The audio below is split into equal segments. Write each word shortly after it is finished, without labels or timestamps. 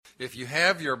If you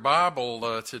have your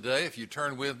Bible today, if you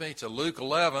turn with me to Luke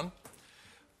 11,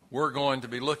 we're going to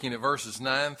be looking at verses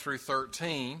 9 through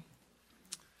 13.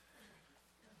 The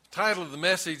title of the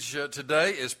message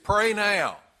today is Pray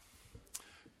Now.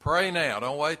 Pray now.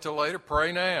 Don't wait till later.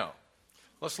 Pray now.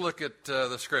 Let's look at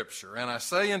the scripture. And I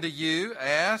say unto you,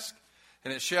 ask,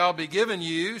 and it shall be given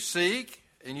you. Seek,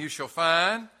 and you shall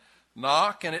find.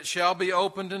 Knock, and it shall be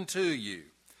opened unto you.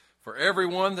 For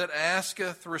everyone that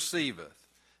asketh receiveth.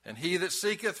 And he that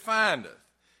seeketh findeth,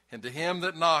 and to him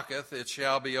that knocketh it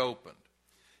shall be opened.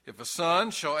 If a son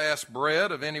shall ask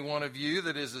bread of any one of you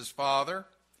that is his father,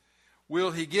 will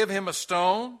he give him a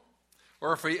stone?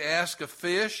 Or if he ask a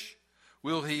fish,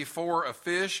 will he for a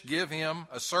fish give him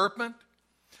a serpent?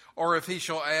 Or if he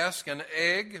shall ask an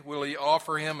egg, will he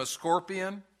offer him a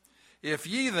scorpion? If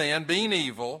ye then, being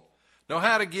evil, know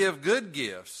how to give good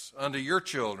gifts unto your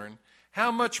children,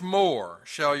 how much more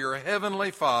shall your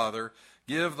heavenly Father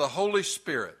give the Holy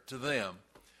Spirit to them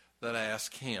that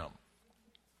ask him?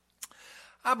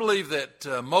 I believe that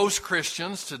most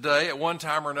Christians today, at one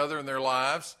time or another in their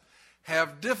lives,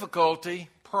 have difficulty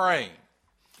praying.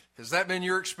 Has that been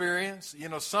your experience? You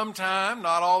know, sometime,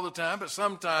 not all the time, but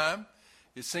sometime,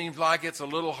 it seems like it's a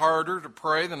little harder to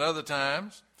pray than other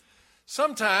times.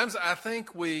 Sometimes I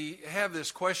think we have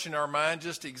this question in our mind,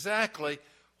 just exactly,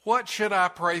 what should I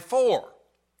pray for?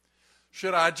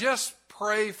 Should I just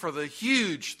pray for the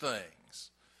huge things,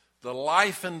 the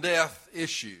life and death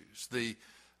issues, the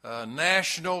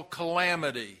national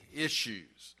calamity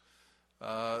issues,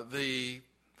 the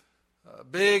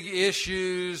big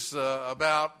issues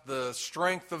about the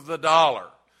strength of the dollar?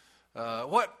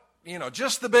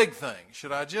 Just the big things.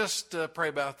 Should I just pray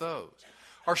about those?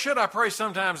 Or should I pray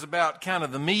sometimes about kind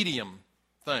of the medium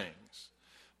things?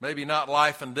 Maybe not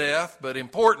life and death, but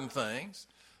important things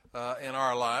in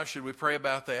our lives. Should we pray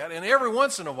about that? And every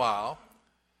once in a while,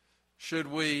 should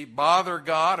we bother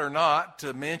God or not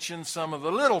to mention some of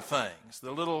the little things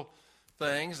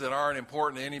that aren't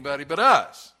important to anybody but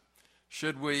us?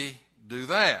 Should we do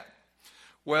that?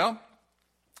 Well,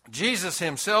 Jesus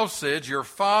himself said, your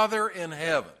Father in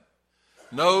heaven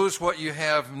knows what you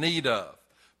have need of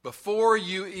before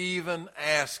you even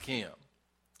ask him.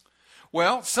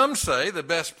 Well, some say the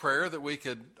best prayer that we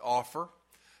could offer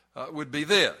would be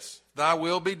this: thy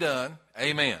will be done,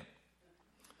 amen.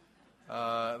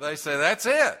 They say that's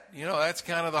it. You know, that's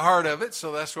kind of the heart of it,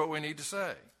 so that's what we need to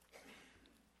say.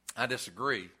 I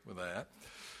disagree with that.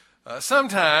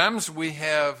 Sometimes we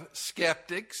have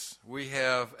skeptics, we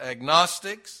have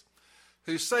agnostics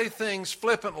who say things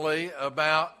flippantly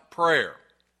about prayer.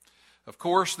 Of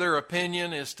course, their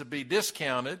opinion is to be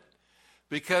discounted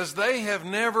because they have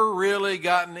never really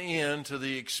gotten into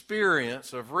the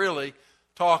experience of really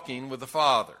talking with the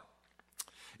Father.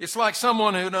 It's like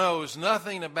someone who knows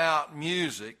nothing about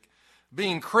music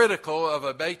being critical of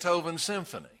a Beethoven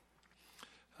symphony.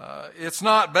 It's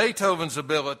not Beethoven's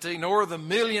ability, nor the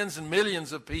millions and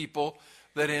millions of people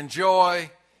that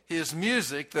enjoy his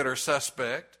music that are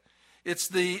suspect. It's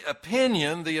the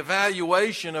opinion, the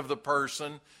evaluation of the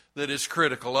person that is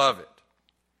critical of it.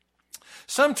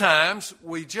 Sometimes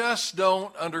we just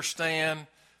don't understand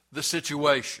the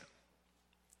situation.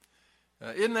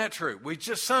 Isn't that true?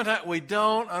 Sometimes we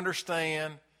don't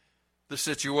understand the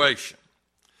situation.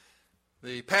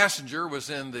 The passenger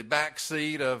was in the back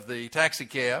seat of the taxi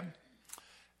cab,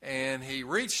 and he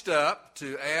reached up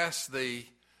to ask the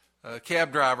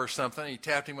cab driver something. He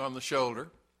tapped him on the shoulder,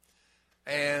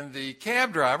 and the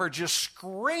cab driver just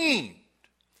screamed,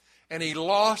 and he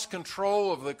lost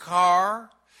control of the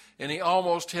car, and he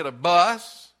almost hit a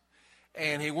bus,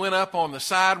 and he went up on the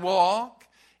sidewalk,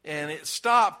 and it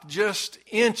stopped just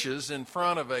inches in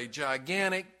front of a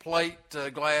gigantic plate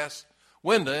glass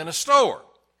window in a store.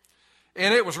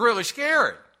 And it was really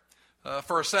scary.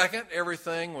 For a second,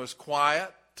 everything was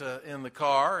quiet in the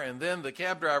car, and then the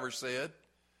cab driver said,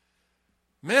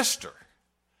 "Mister,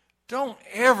 don't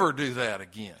ever do that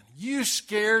again. You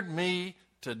scared me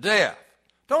to death.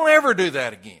 Don't ever do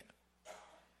that again."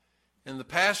 And the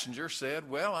passenger said,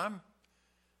 "Well,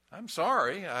 I'm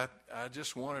sorry. I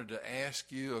just wanted to ask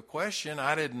you a question.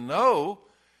 I didn't know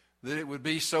that it would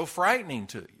be so frightening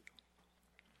to you."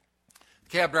 The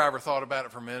cab driver thought about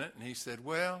it for a minute, and he said,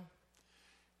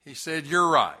 "You're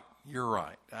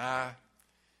right.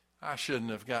 I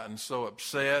shouldn't have gotten so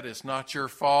upset. It's not your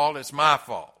fault. It's my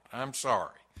fault. I'm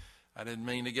sorry. I didn't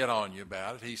mean to get on you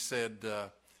about it." He said,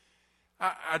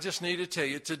 I just need to tell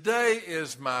you, today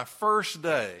is my first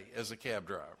day as a cab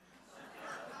driver.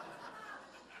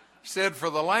 He said, for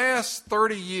the last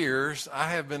 30 years, I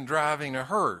have been driving a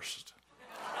hearse.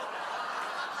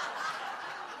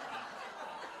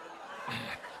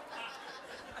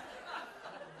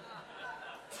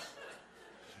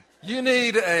 You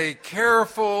need a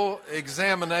careful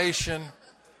examination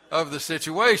of the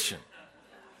situation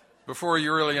before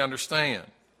you really understand.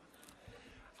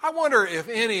 I wonder if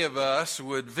any of us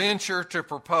would venture to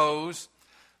propose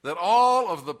that all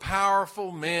of the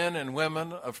powerful men and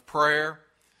women of prayer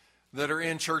that are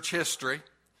in church history,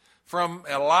 from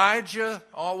Elijah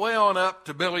all the way on up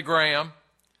to Billy Graham,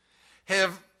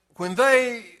 have, when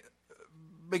they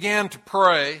began to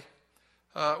pray,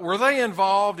 were they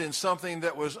involved in something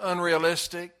that was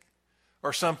unrealistic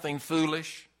or something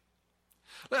foolish?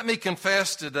 Let me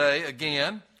confess today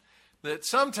again that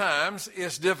sometimes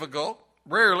it's difficult,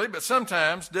 rarely, but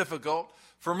sometimes difficult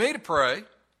for me to pray.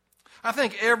 I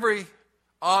think every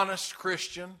honest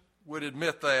Christian would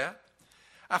admit that.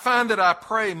 I find that I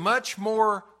pray much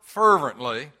more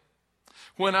fervently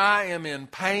when I am in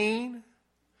pain,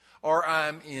 or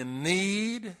I'm in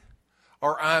need,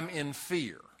 or I'm in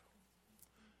fear.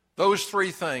 Those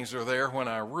three things are there when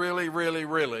I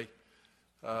really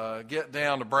get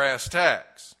down to brass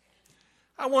tacks.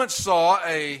 I once saw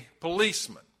a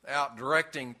policeman out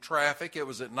directing traffic. It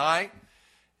was at night,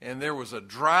 and there was a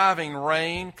driving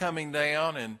rain coming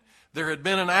down, and there had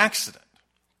been an accident.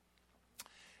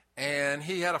 And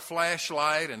he had a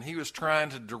flashlight, and he was trying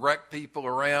to direct people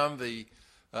around the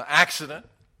accident.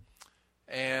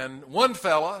 And one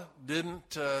fella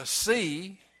didn't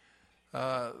see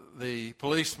the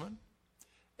policeman,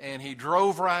 and he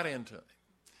drove right into him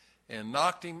and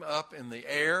knocked him up in the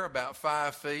air about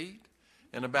 5 feet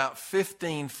and about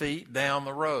 15 feet down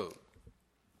the road.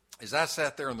 As I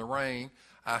sat there in the rain,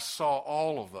 I saw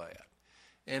all of that.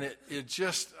 And it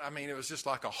was just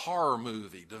like a horror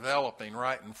movie developing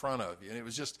right in front of you. And it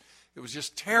was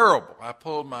just terrible. I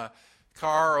pulled my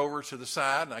car over to the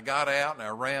side, and I got out, and I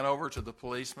ran over to the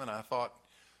policeman. I thought,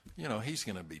 he's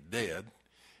going to be dead.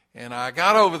 And I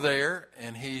got over there,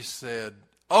 and he said,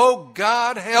 "Oh,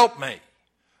 God, help me.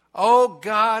 Oh,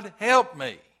 God, help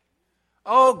me.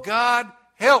 Oh, God,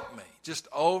 help me." Just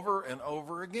over and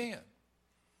over again.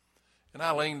 And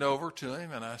I leaned over to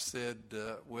him, and I said,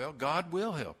 well, God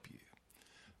will help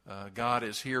you. God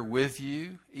is here with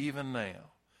you even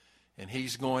now, and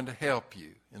he's going to help you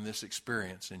in this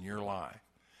experience in your life.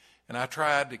 And I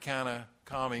tried to kind of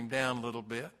calm him down a little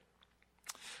bit.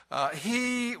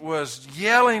 He was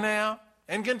yelling out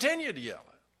and continued to yell,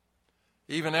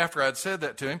 even after I'd said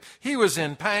that to him. He was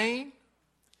in pain,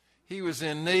 he was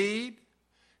in need,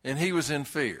 and he was in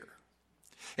fear.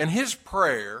 And his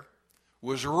prayer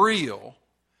was real,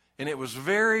 and it was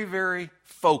very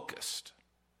focused.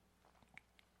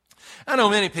 I know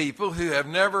many people who have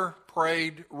never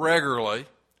prayed regularly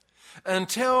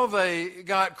until they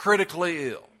got critically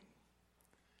ill,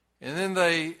 and then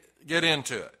they get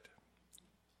into it.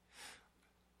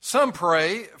 Some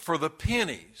pray for the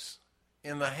pennies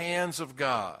in the hands of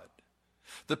God,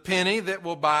 the penny that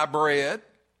will buy bread,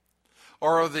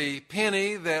 or the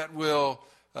penny that will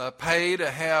pay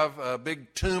to have a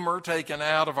big tumor taken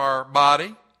out of our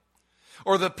body,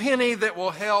 or the penny that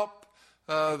will help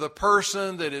the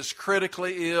person that is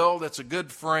critically ill, that's a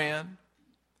good friend.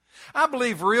 I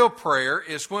believe real prayer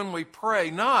is when we pray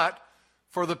not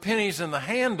for the pennies in the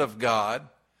hand of God,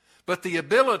 but the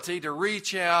ability to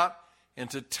reach out and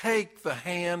to take the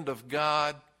hand of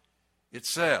God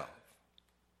itself.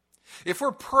 If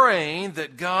we're praying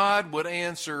that God would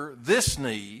answer this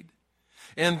need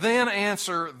and then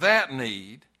answer that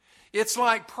need, it's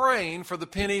like praying for the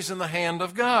pennies in the hand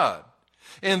of God.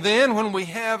 And then when we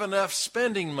have enough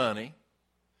spending money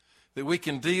that we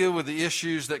can deal with the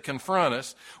issues that confront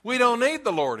us, we don't need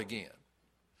the Lord again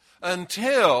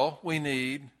until we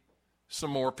need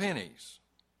some more pennies.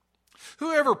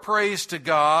 Whoever prays to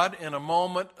God in a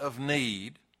moment of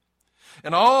need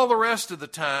and all the rest of the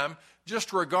time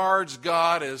just regards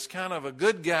God as kind of a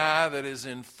good guy that is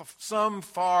in some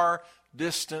far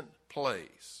distant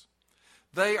place,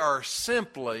 they are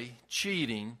simply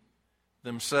cheating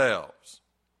themselves.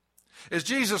 As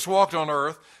Jesus walked on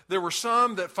earth, there were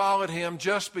some that followed him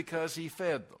just because he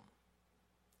fed them.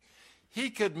 He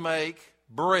could make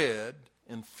bread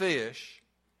and fish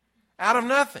out of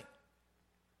nothing.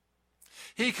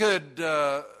 He could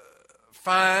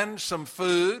find some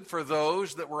food for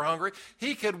those that were hungry.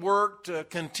 He could work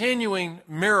continuing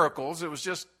miracles. It was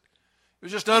just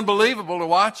unbelievable to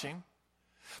watch him.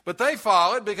 But they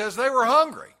followed because they were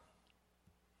hungry.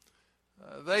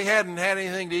 They hadn't had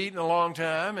anything to eat in a long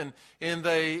time, and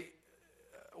they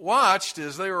watched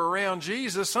as they were around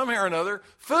Jesus. Somehow or another,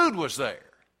 food was there.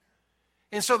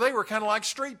 And so they were kind of like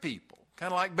street people,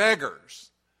 kind of like beggars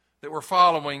that were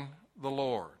following the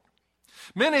Lord.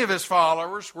 Many of his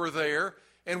followers were there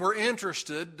and were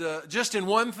interested just in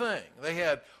one thing. They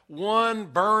had one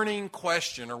burning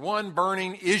question or one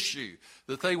burning issue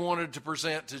that they wanted to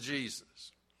present to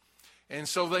Jesus. And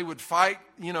so they would fight,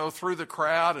 through the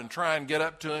crowd and try and get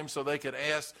up to him so they could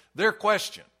ask their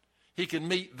question. He could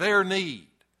meet their need.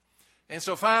 And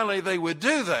so finally they would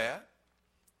do that,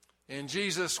 and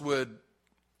Jesus would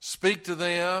speak to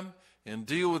them and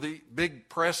deal with the big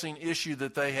pressing issue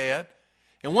that they had.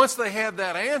 And once they had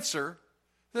that answer,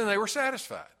 then they were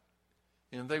satisfied,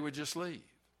 and they would just leave.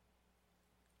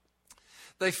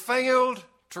 They failed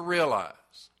to realize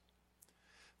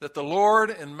that the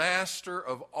Lord and Master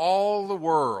of all the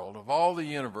world, of all the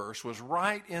universe, was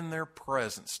right in their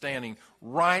presence, standing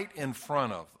right in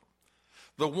front of them.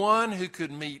 The one who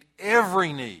could meet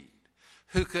every need,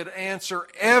 who could answer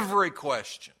every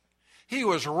question. He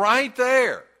was right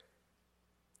there.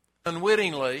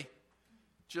 Unwittingly,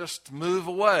 just move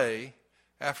away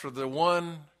after the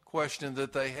one question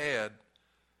that they had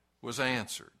was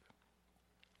answered.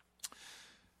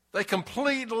 They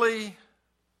completely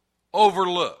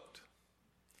overlooked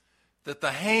that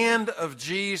the hand of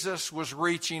Jesus was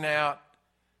reaching out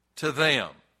to them.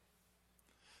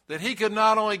 That he could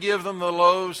not only give them the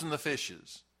loaves and the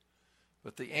fishes,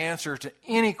 but the answer to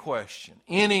any question,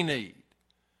 any need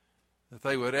that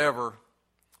they would ever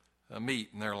meet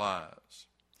in their lives.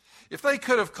 If they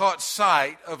could have caught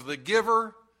sight of the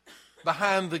giver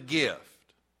behind the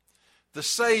gift, the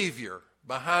Savior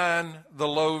behind the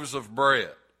loaves of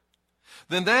bread,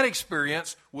 then that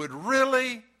experience would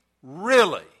really,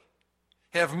 really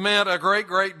have meant a great,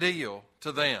 great deal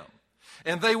to them.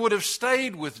 And they would have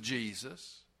stayed with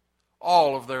Jesus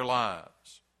all of their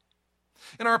lives.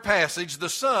 In our passage, the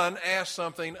Son asked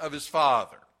something of his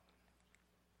Father.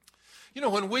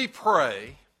 When we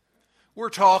pray, we're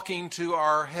talking to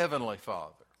our Heavenly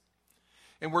Father.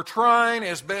 And we're trying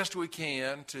as best we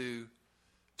can to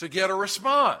get a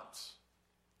response.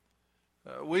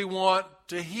 We want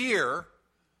to hear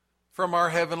from our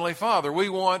Heavenly Father. We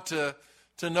want to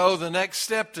know the next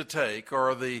step to take,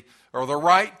 or the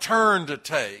right turn to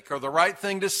take, or the right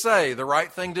thing to say, the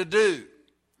right thing to do,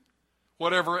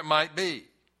 whatever it might be.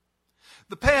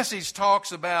 The passage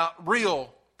talks about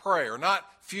real prayer, not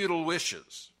futile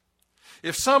wishes.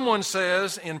 If someone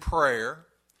says in prayer,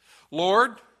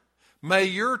 "Lord, may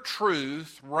your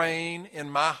truth reign in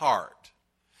my heart,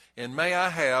 and may I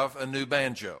have a new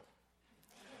banjo."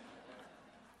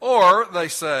 Or they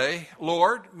say,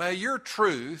 "Lord, may your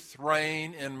truth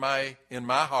reign in my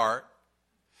heart,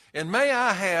 and may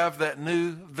I have that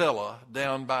new villa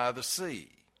down by the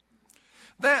sea."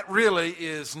 That really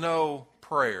is no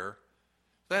prayer.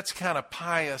 That's kind of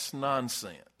pious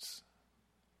nonsense.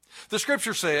 The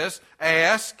Scripture says,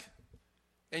 "Ask,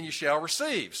 and you shall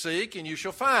receive. Seek, and you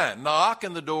shall find. Knock,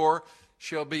 and the door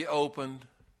shall be opened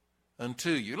unto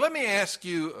you." Let me ask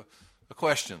you a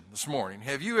question this morning.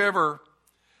 Have you ever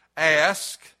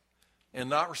asked and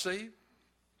not received?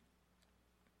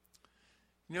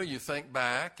 You think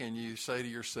back and you say to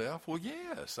yourself, "Well,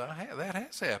 yes, that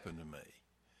has happened to me.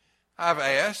 I've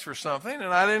asked for something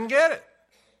and I didn't get it."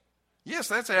 Yes,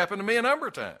 that's happened to me a number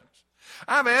of times.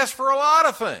 I've asked for a lot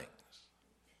of things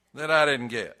that I didn't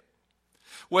get.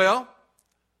 Well,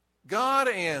 God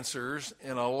answers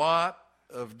in a lot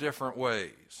of different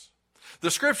ways.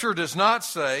 The Scripture does not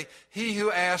say, "He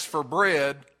who asks for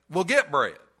bread will get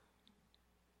bread."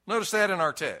 Notice that in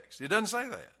our text. It doesn't say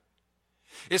that.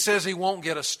 It says he won't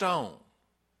get a stone.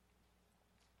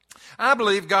 I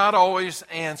believe God always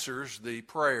answers the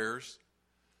prayers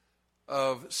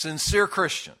of sincere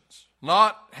Christians.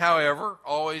 Not, however,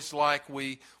 always like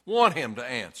we want him to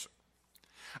answer.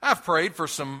 I've prayed for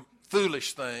some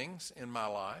foolish things in my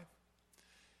life.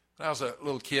 When I was a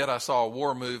little kid, I saw a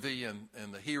war movie, and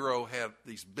the hero had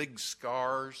these big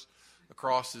scars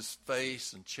across his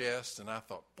face and chest, and I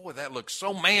thought, boy, that looks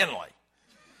so manly.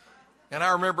 And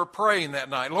I remember praying that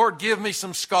night, "Lord, give me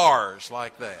some scars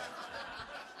like that."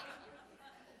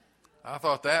 I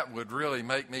thought that would really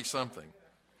make me something.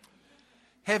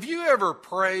 Have you ever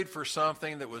prayed for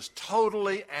something that was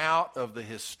totally out of the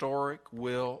historic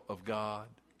will of God?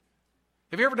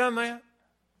 Have you ever done that?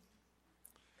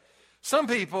 Some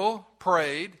people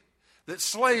prayed that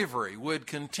slavery would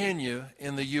continue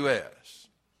in the U.S.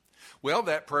 Well,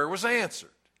 that prayer was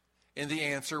answered, and the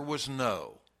answer was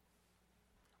no.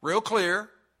 Real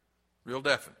clear, real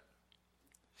definite.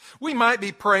 We might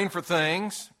be praying for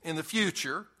things in the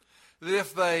future that,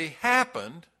 if they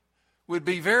happened, would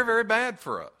be very, very bad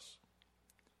for us.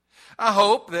 I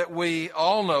hope that we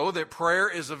all know that prayer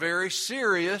is a very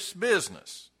serious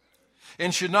business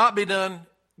and should not be done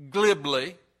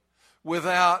glibly,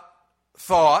 without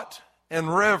thought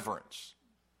and reverence.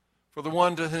 for the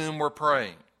one to whom we're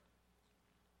praying.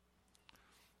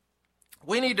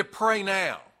 We need to pray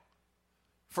now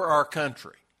for our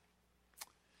country.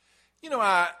 You know,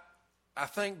 I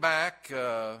think back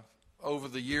over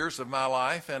the years of my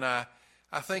life, and I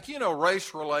think,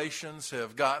 race relations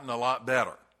have gotten a lot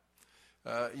better.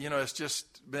 It's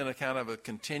just been a kind of a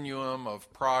continuum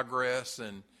of progress,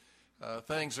 and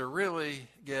things are really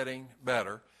getting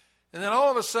better. And then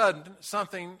all of a sudden,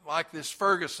 something like this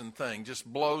Ferguson thing just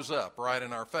blows up right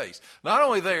in our face. Not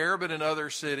only there, but in other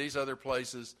cities, other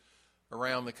places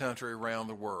around the country, around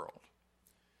the world.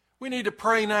 We need to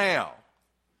pray now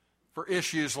for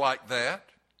issues like that.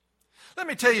 Let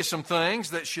me tell you some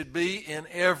things that should be in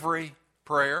every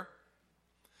prayer.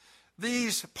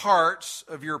 These parts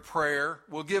of your prayer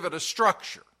will give it a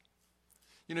structure.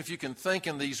 If you can think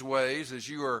in these ways as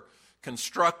you are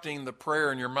constructing the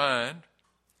prayer in your mind,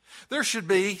 there should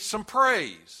be some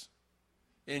praise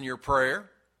in your prayer.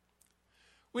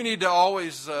 We need to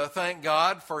always thank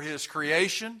God for His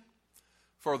creation,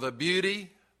 for the beauty,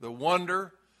 the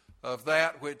wonder of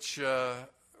that which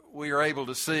we are able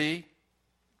to see,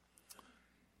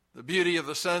 the beauty of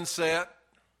the sunset,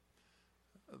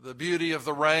 the beauty of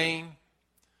the rain,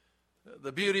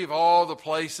 the beauty of all the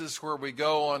places where we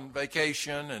go on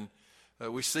vacation and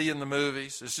we see in the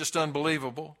movies. It's just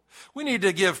unbelievable. We need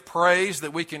to give praise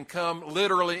that we can come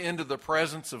literally into the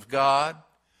presence of God.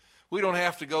 We don't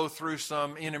have to go through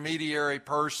some intermediary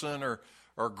person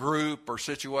or group or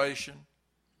situation.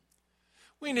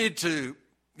 We need to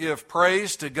give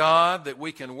praise to God that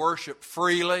we can worship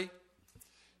freely.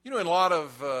 In a lot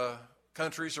of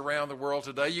countries around the world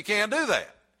today, you can't do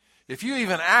that. If you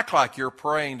even act like you're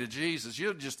praying to Jesus,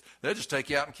 they'll just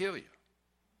take you out and kill you.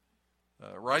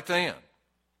 Right then.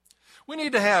 We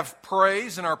need to have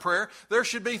praise in our prayer. There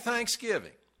should be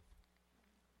thanksgiving.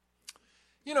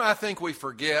 I think we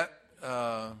forget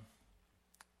to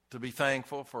be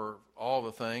thankful for all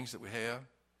the things that we have.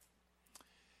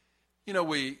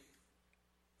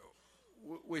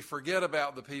 We forget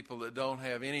about the people that don't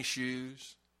have any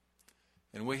shoes,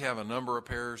 and we have a number of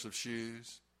pairs of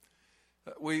shoes.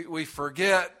 We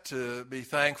forget to be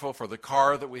thankful for the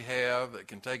car that we have that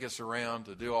can take us around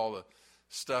to do all the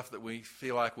stuff that we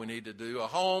feel like we need to do, a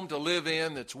home to live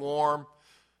in that's warm,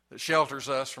 that shelters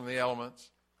us from the elements,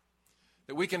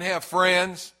 that we can have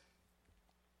friends,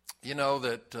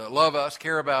 that love us,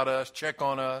 care about us, check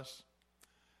on us.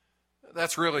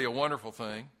 That's really a wonderful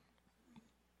thing.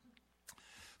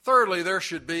 Thirdly, there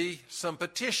should be some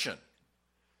petition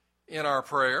in our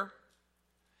prayer.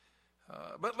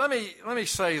 But let me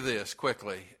say this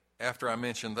quickly after I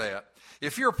mention that.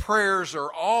 If your prayers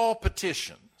are all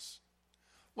petitions,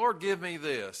 Lord, give me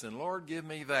this, and Lord, give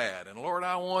me that, and Lord,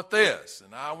 I want this,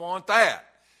 and I want that,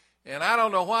 and I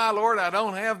don't know why, Lord, I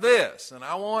don't have this, and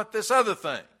I want this other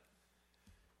thing.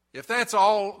 If that's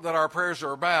all that our prayers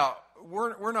are about,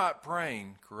 we're not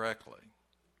praying correctly.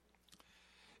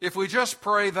 If we just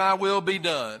pray, thy will be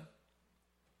done,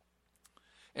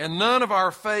 and none of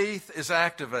our faith is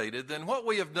activated, then what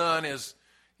we have done is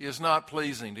not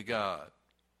pleasing to God.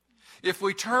 If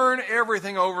we turn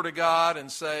everything over to God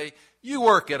and say, you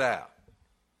work it out,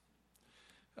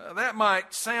 that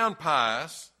might sound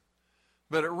pious,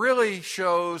 but it really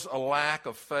shows a lack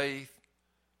of faith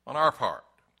on our part.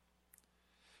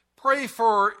 Pray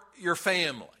for your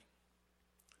family,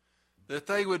 that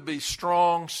they would be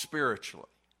strong spiritually.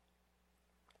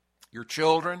 Your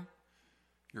children,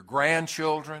 your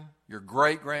grandchildren, your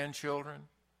great-grandchildren.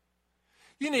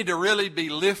 You need to really be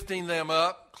lifting them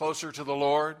up closer to the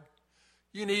Lord.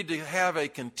 You need to have a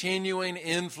continuing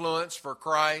influence for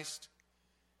Christ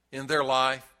in their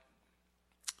life.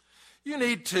 You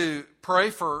need to pray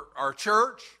for our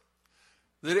church,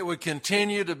 that it would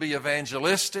continue to be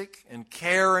evangelistic and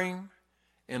caring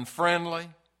and friendly.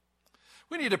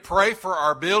 We need to pray for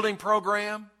our building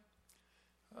program,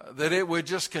 that it would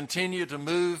just continue to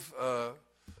move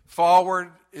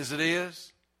forward as it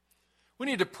is. We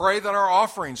need to pray that our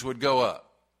offerings would go up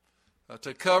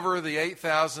to cover the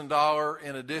 $8,000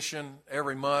 in addition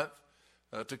every month,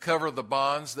 to cover the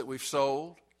bonds that we've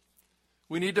sold.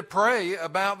 We need to pray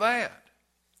about that.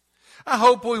 I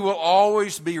hope we will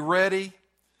always be ready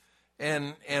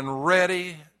and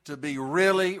ready to be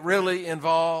really, really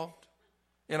involved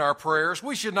in our prayers.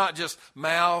 We should not just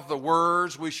mouth the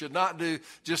words. We should not do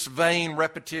just vain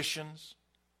repetitions.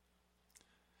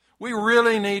 We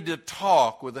really need to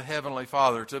talk with the Heavenly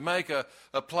Father, to make a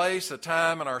place, a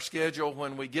time in our schedule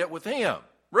when we get with Him,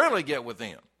 really get with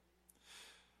Him.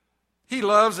 He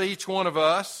loves each one of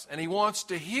us, and He wants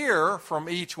to hear from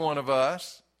each one of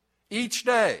us each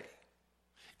day.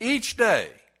 Each day,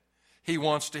 He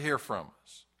wants to hear from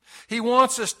us. He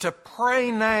wants us to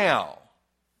pray now.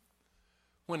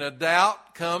 When a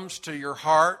doubt comes to your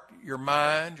heart, your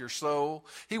mind, your soul,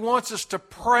 He wants us to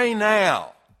pray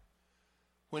now.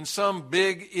 When some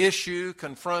big issue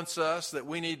confronts us that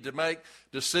we need to make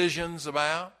decisions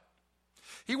about,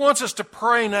 He wants us to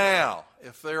pray now.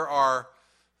 If there are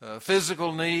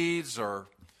physical needs or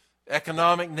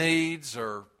economic needs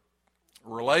or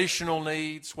relational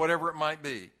needs, whatever it might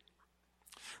be.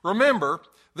 Remember,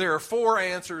 there are 4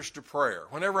 answers to prayer.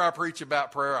 Whenever I preach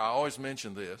about prayer, I always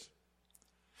mention this.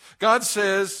 God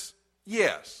says,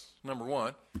 yes, number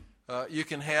 1, you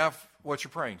can have what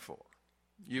you're praying for.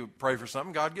 You pray for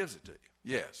something, God gives it to you.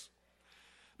 Yes.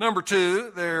 Number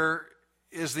 2, there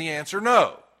is the answer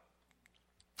no.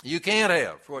 You can't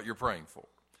have what you're praying for.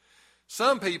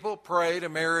 Some people pray to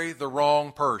marry the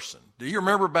wrong person. Do you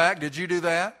remember back? Did you do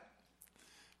that?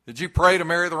 Did you pray to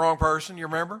marry the wrong person? You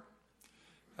remember?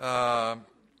 A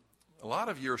lot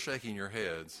of you are shaking your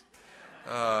heads.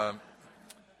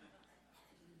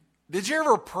 Did you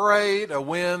ever pray to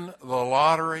win the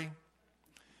lottery?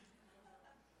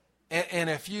 And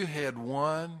if you had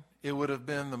won, it would have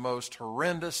been the most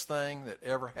horrendous thing that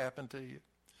ever happened to you.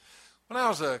 When I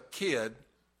was a kid,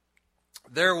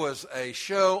 there was a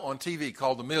show on TV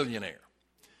called The Millionaire.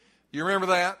 You remember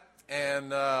that?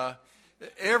 And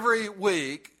every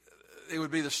week, it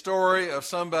would be the story of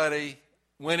somebody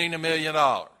winning $1 million.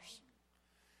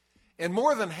 And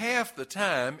more than half the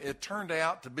time, it turned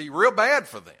out to be real bad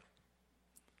for them.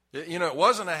 It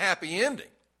wasn't a happy ending.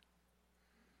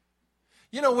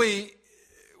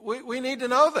 We need to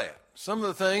know that. Some of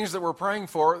the things that we're praying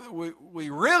for, we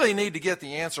really need to get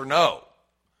the answer no,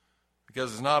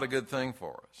 because it's not a good thing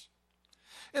for us.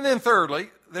 And then thirdly,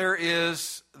 there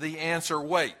is the answer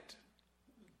wait,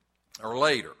 or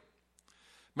later.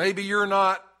 Maybe you're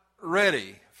not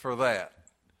ready for that,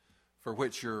 for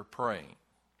which you're praying.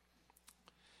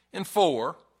 And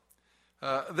 4,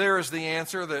 there is the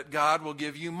answer that God will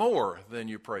give you more than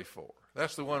you pray for.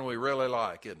 That's the one we really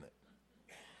like, isn't it?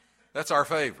 That's our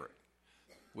favorite.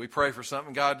 We pray for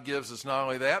something, God gives us not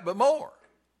only that, but more.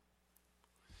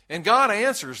 And God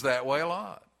answers that way a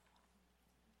lot.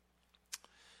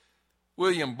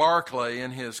 William Barclay,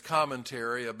 in his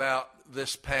commentary about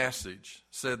this passage,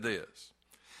 said this: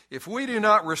 if we do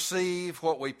not receive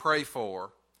what we pray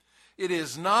for, it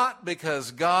is not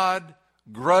because God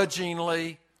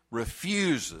grudgingly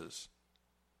refuses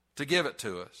to give it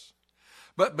to us,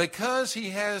 but because He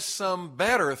has some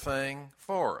better thing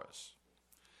for us.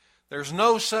 There's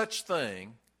no such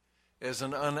thing as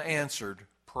an unanswered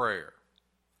prayer.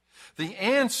 The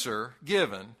answer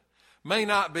given may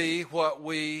not be what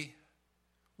we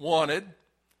wanted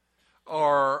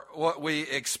or what we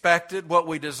expected, what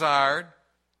we desired,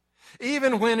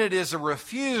 even when it is a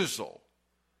refusal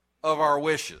of our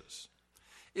wishes.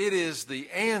 It is the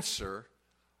answer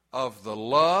of the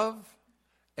love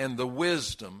and the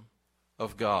wisdom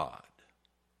of God.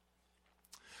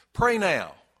 Pray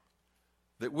now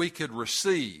that we could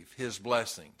receive His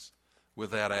blessings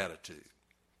with that attitude.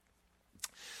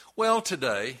 Well,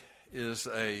 today is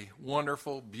a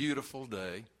wonderful, beautiful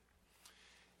day.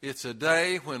 It's a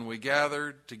day when we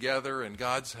gathered together in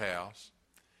God's house.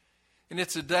 And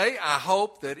it's a day I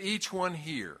hope that each one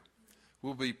here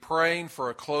will be praying for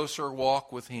a closer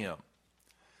walk with Him.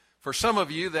 For some of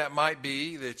you, that might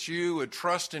be that you would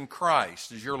trust in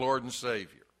Christ as your Lord and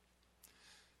Savior.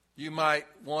 You might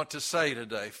want to say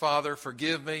today, Father,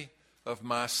 forgive me of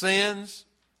my sins.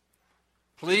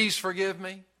 Please forgive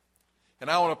me.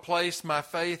 And I want to place my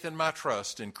faith and my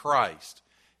trust in Christ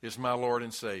as my Lord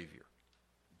and Savior.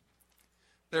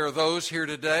 There are those here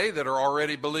today that are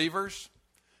already believers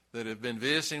that have been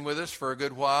visiting with us for a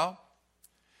good while.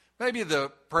 Maybe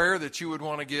the prayer that you would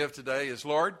want to give today is,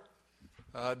 Lord,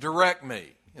 direct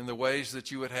me in the ways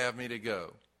that you would have me to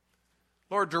go.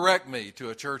 Lord, direct me to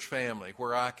a church family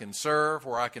where I can serve,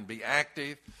 where I can be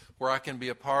active, where I can be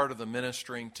a part of the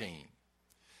ministering team.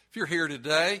 If you're here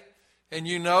today and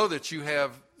you know that you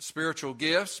have spiritual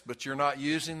gifts but you're not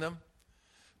using them,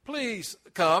 please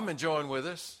come and join with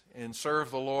us and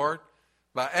serve the Lord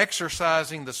by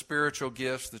exercising the spiritual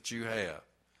gifts that you have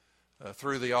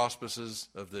through the auspices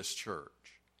of this church.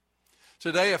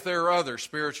 Today, if there are other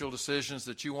spiritual decisions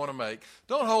that you want to make,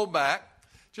 don't hold back.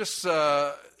 Just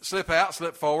slip out,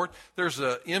 slip forward. There's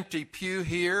an empty pew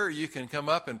here. You can come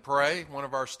up and pray. One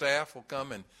of our staff will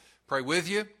come and pray with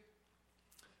you.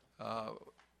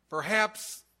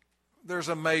 Perhaps there's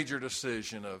a major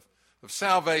decision of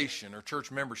salvation or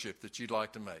church membership that you'd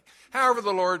like to make. However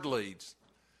the Lord leads,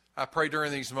 I pray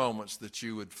during these moments that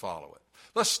you would follow it.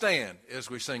 Let's stand as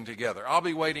we sing together. I'll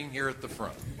be waiting here at the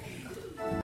front.